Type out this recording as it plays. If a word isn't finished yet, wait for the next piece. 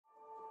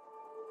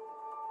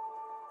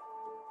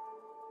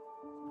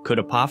Could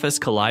Apophis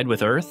collide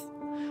with Earth?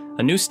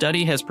 A new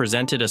study has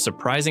presented a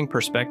surprising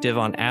perspective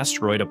on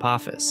Asteroid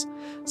Apophis,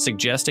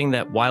 suggesting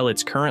that while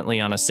it's currently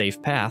on a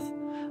safe path,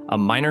 a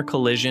minor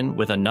collision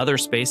with another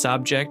space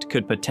object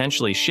could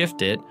potentially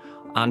shift it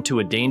onto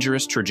a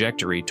dangerous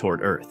trajectory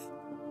toward Earth.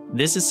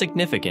 This is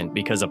significant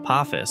because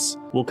Apophis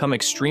will come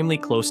extremely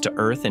close to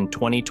Earth in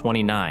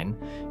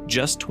 2029,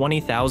 just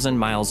 20,000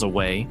 miles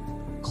away,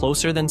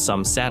 closer than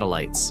some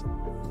satellites.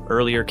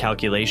 Earlier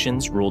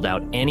calculations ruled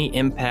out any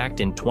impact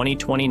in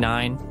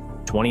 2029,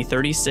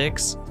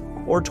 2036,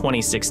 or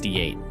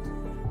 2068.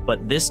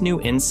 But this new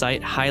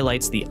insight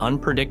highlights the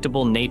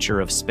unpredictable nature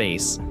of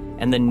space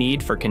and the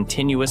need for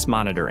continuous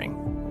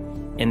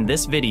monitoring. In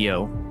this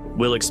video,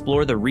 we'll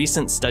explore the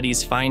recent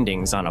study's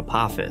findings on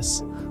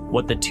Apophis,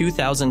 what the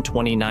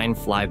 2029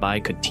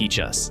 flyby could teach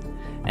us,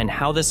 and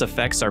how this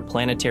affects our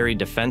planetary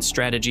defense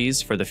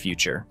strategies for the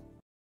future.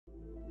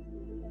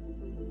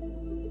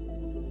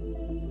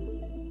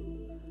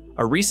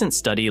 A recent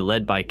study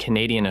led by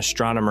Canadian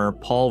astronomer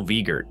Paul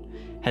Wiegert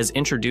has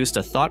introduced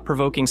a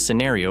thought-provoking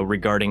scenario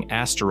regarding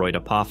Asteroid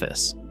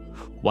Apophis.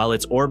 While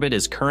its orbit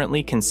is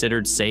currently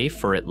considered safe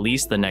for at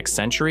least the next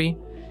century,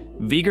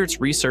 Wiegert's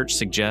research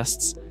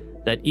suggests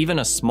that even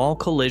a small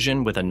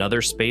collision with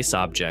another space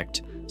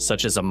object,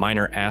 such as a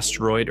minor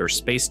asteroid or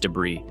space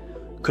debris,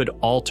 could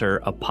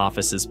alter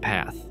Apophis's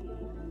path.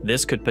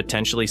 This could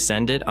potentially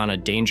send it on a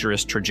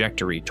dangerous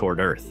trajectory toward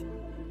Earth.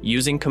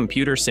 Using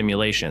computer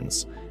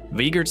simulations,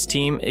 Wiegert's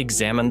team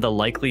examined the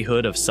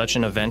likelihood of such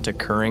an event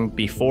occurring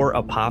before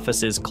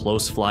Apophis's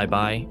close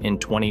flyby in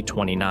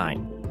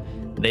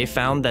 2029. They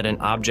found that an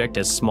object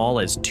as small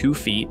as 2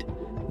 feet,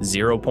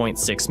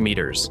 0.6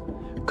 meters,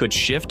 could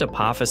shift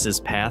Apophis's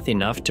path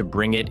enough to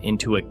bring it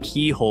into a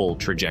keyhole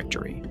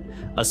trajectory,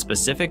 a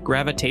specific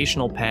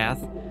gravitational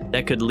path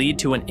that could lead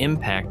to an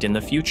impact in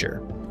the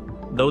future.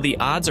 Though the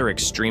odds are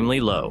extremely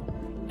low,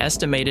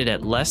 estimated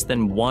at less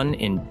than 1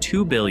 in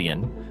 2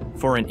 billion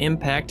for an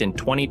impact in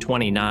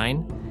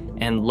 2029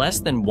 and less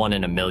than 1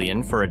 in a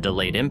million for a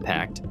delayed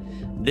impact,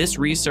 this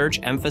research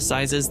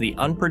emphasizes the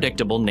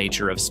unpredictable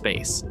nature of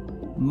space.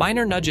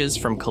 Minor nudges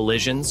from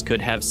collisions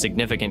could have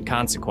significant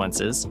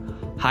consequences,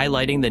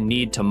 highlighting the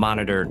need to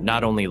monitor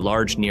not only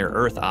large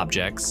near-Earth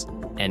objects,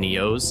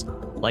 NEOs,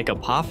 like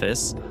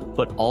Apophis,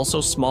 but also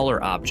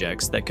smaller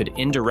objects that could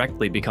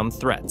indirectly become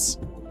threats.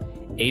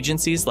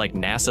 Agencies like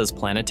NASA's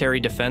Planetary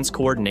Defense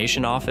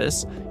Coordination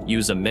Office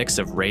use a mix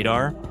of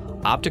radar,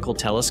 optical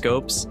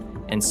telescopes,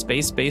 and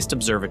space-based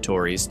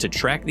observatories to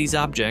track these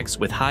objects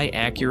with high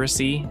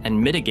accuracy and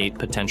mitigate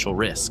potential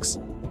risks.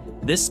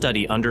 This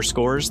study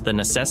underscores the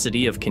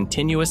necessity of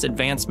continuous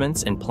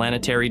advancements in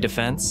planetary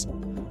defense.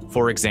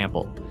 For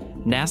example,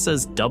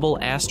 NASA's Double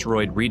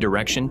Asteroid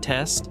Redirection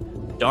Test,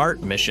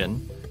 DART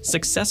mission,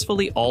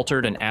 successfully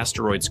altered an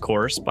asteroid's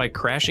course by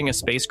crashing a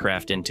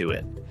spacecraft into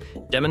it,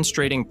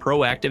 demonstrating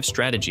proactive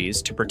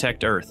strategies to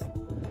protect Earth.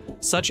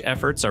 Such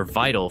efforts are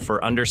vital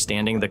for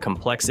understanding the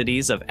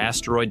complexities of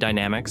asteroid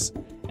dynamics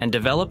and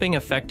developing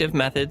effective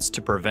methods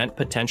to prevent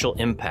potential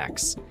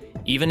impacts,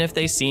 even if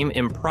they seem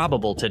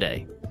improbable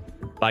today.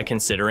 By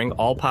considering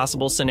all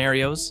possible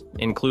scenarios,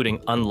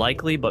 including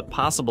unlikely but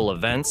possible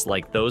events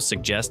like those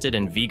suggested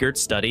in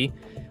Wiegert's study,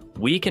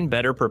 we can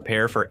better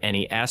prepare for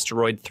any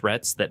asteroid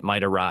threats that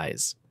might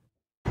arise.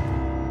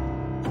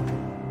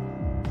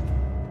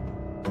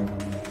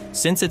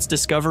 Since its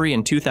discovery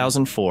in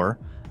 2004,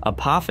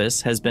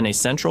 Apophis has been a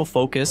central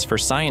focus for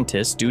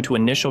scientists due to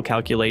initial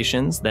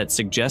calculations that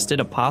suggested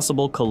a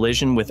possible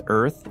collision with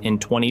Earth in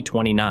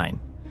 2029.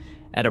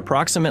 At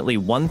approximately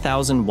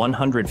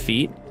 1,100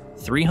 feet,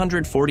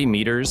 340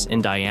 meters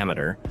in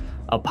diameter,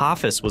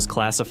 Apophis was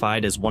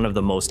classified as one of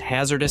the most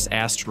hazardous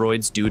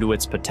asteroids due to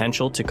its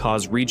potential to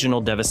cause regional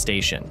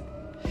devastation.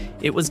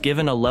 It was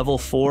given a level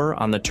 4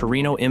 on the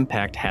Torino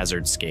Impact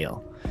Hazard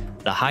Scale,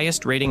 the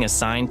highest rating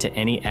assigned to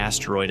any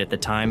asteroid at the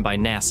time by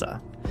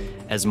NASA.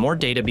 As more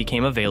data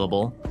became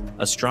available,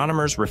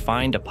 astronomers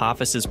refined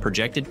Apophis's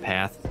projected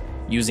path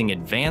using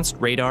advanced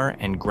radar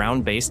and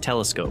ground-based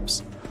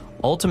telescopes,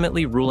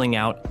 ultimately ruling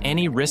out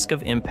any risk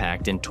of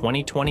impact in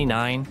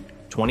 2029,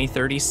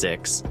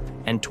 2036,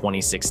 and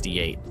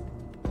 2068.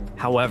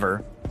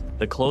 However,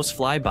 the close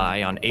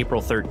flyby on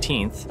April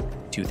 13,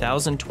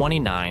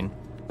 2029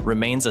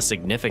 remains a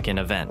significant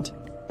event.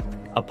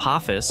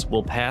 Apophis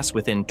will pass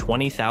within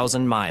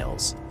 20,000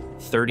 miles,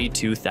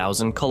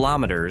 32,000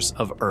 kilometers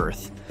of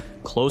Earth,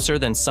 closer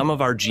than some of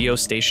our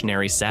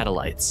geostationary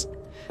satellites.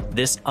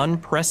 This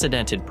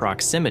unprecedented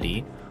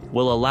proximity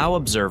will allow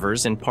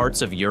observers in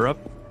parts of Europe,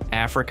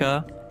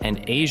 Africa,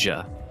 and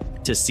Asia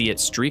to see it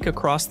streak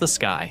across the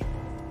sky.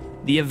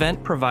 The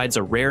event provides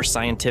a rare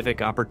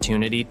scientific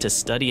opportunity to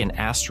study an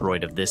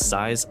asteroid of this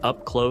size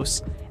up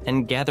close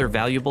and gather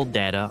valuable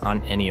data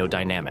on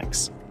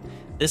aerodynamics.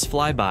 This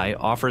flyby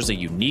offers a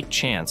unique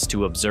chance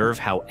to observe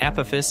how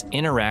Apophis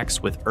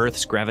interacts with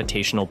Earth's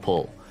gravitational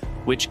pull,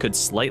 which could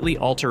slightly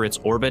alter its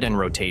orbit and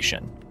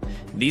rotation.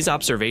 These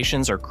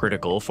observations are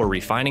critical for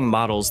refining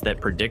models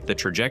that predict the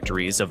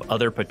trajectories of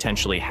other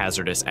potentially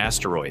hazardous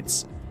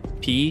asteroids.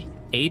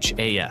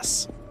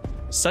 PHAS.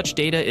 Such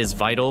data is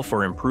vital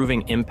for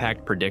improving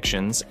impact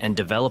predictions and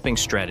developing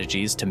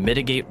strategies to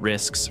mitigate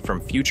risks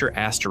from future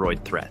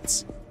asteroid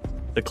threats.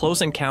 The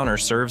close encounter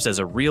serves as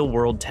a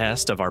real-world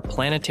test of our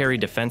planetary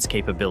defense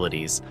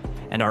capabilities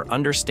and our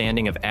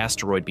understanding of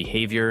asteroid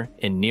behavior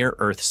in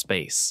near-Earth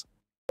space.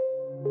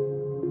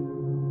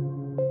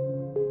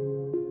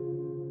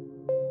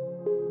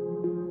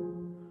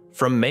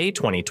 From May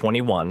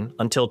 2021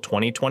 until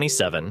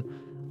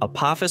 2027,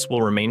 Apophis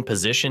will remain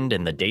positioned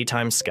in the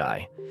daytime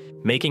sky,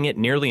 making it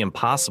nearly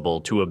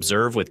impossible to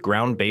observe with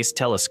ground-based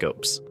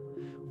telescopes.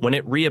 When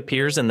it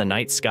reappears in the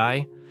night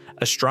sky,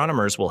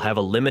 astronomers will have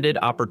a limited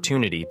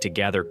opportunity to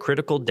gather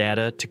critical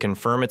data to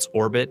confirm its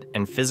orbit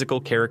and physical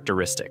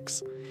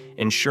characteristics,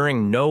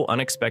 ensuring no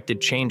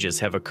unexpected changes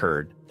have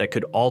occurred that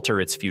could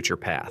alter its future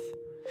path.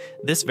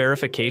 This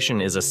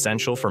verification is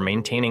essential for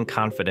maintaining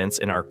confidence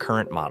in our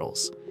current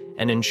models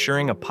and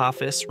ensuring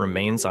Apophis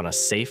remains on a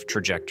safe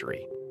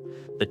trajectory.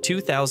 The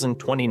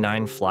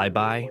 2029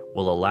 flyby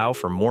will allow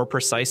for more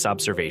precise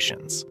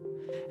observations.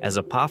 As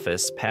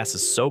Apophis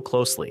passes so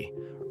closely,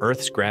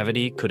 Earth's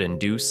gravity could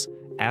induce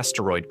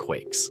asteroid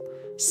quakes,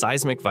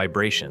 seismic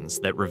vibrations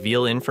that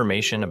reveal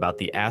information about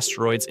the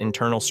asteroid's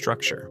internal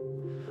structure.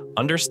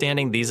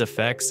 Understanding these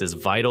effects is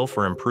vital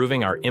for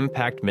improving our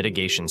impact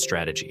mitigation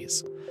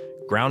strategies.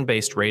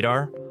 Ground-based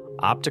radar,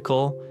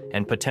 optical,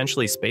 and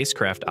potentially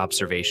spacecraft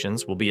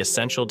observations will be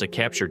essential to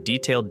capture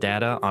detailed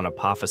data on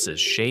Apophis's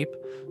shape,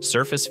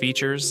 surface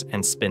features,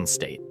 and spin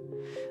state.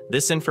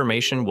 This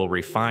information will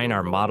refine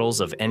our models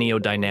of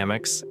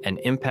aerodynamics and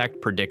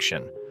impact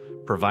prediction,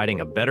 providing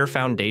a better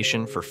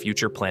foundation for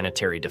future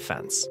planetary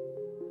defense.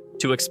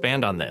 To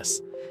expand on this,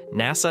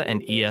 NASA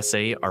and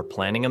ESA are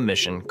planning a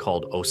mission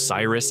called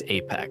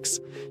OSIRIS-APEX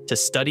to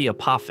study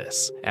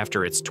Apophis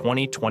after its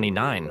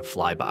 2029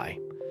 flyby.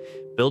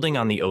 Building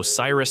on the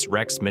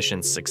OSIRIS-REx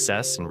mission's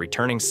success in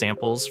returning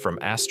samples from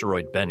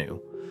asteroid Bennu,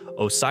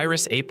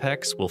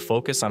 OSIRIS-APEX will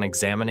focus on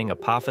examining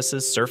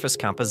Apophis's surface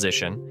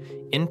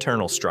composition,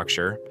 internal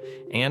structure,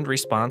 and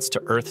response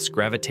to Earth's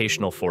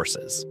gravitational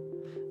forces.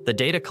 The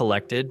data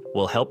collected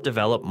will help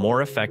develop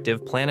more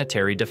effective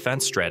planetary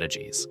defense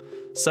strategies,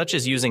 such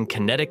as using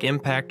kinetic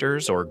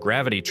impactors or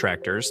gravity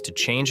tractors to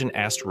change an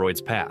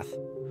asteroid's path.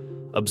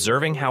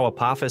 Observing how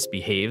Apophis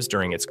behaves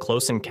during its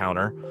close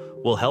encounter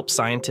will help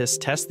scientists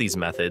test these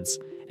methods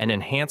and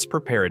enhance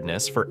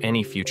preparedness for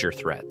any future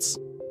threats.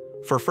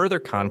 For further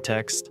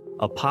context,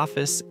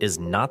 Apophis is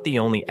not the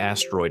only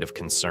asteroid of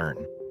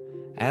concern.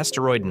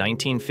 Asteroid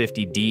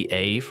 1950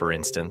 DA, for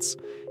instance,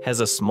 has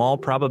a small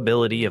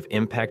probability of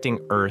impacting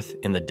Earth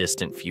in the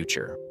distant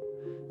future.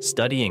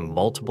 Studying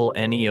multiple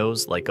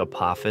NEOs like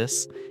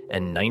Apophis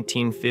and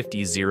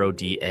 1950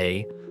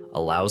 0DA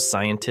allows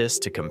scientists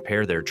to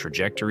compare their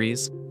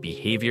trajectories,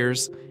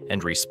 behaviors,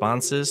 and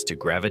responses to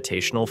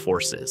gravitational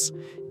forces,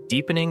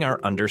 deepening our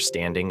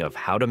understanding of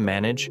how to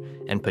manage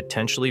and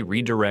potentially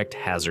redirect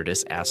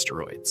hazardous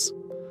asteroids.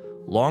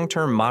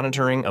 Long-term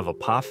monitoring of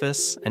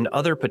Apophis and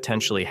other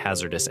potentially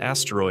hazardous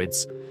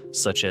asteroids,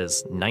 such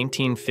as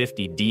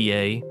 1950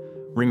 DA,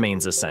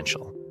 remains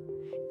essential.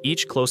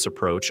 Each close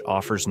approach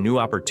offers new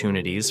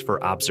opportunities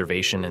for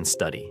observation and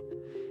study,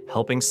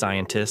 helping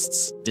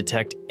scientists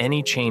detect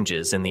any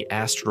changes in the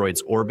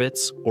asteroid's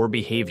orbits or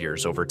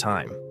behaviors over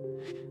time.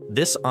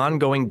 This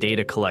ongoing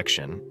data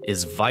collection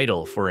is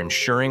vital for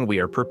ensuring we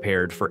are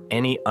prepared for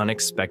any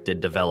unexpected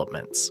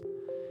developments.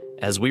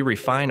 As we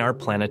refine our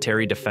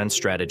planetary defense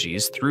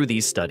strategies through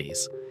these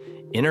studies,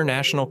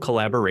 international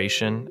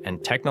collaboration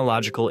and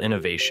technological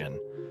innovation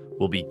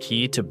will be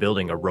key to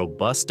building a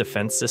robust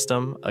defense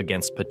system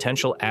against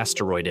potential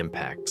asteroid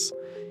impacts,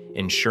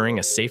 ensuring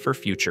a safer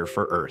future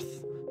for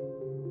Earth.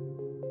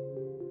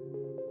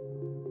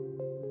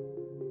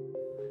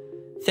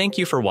 Thank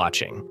you for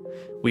watching.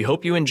 We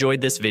hope you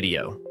enjoyed this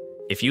video.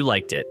 If you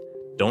liked it,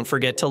 don't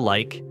forget to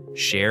like,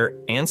 share,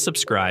 and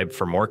subscribe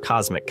for more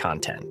cosmic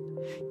content.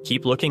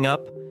 Keep looking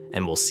up,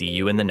 and we'll see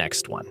you in the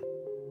next one.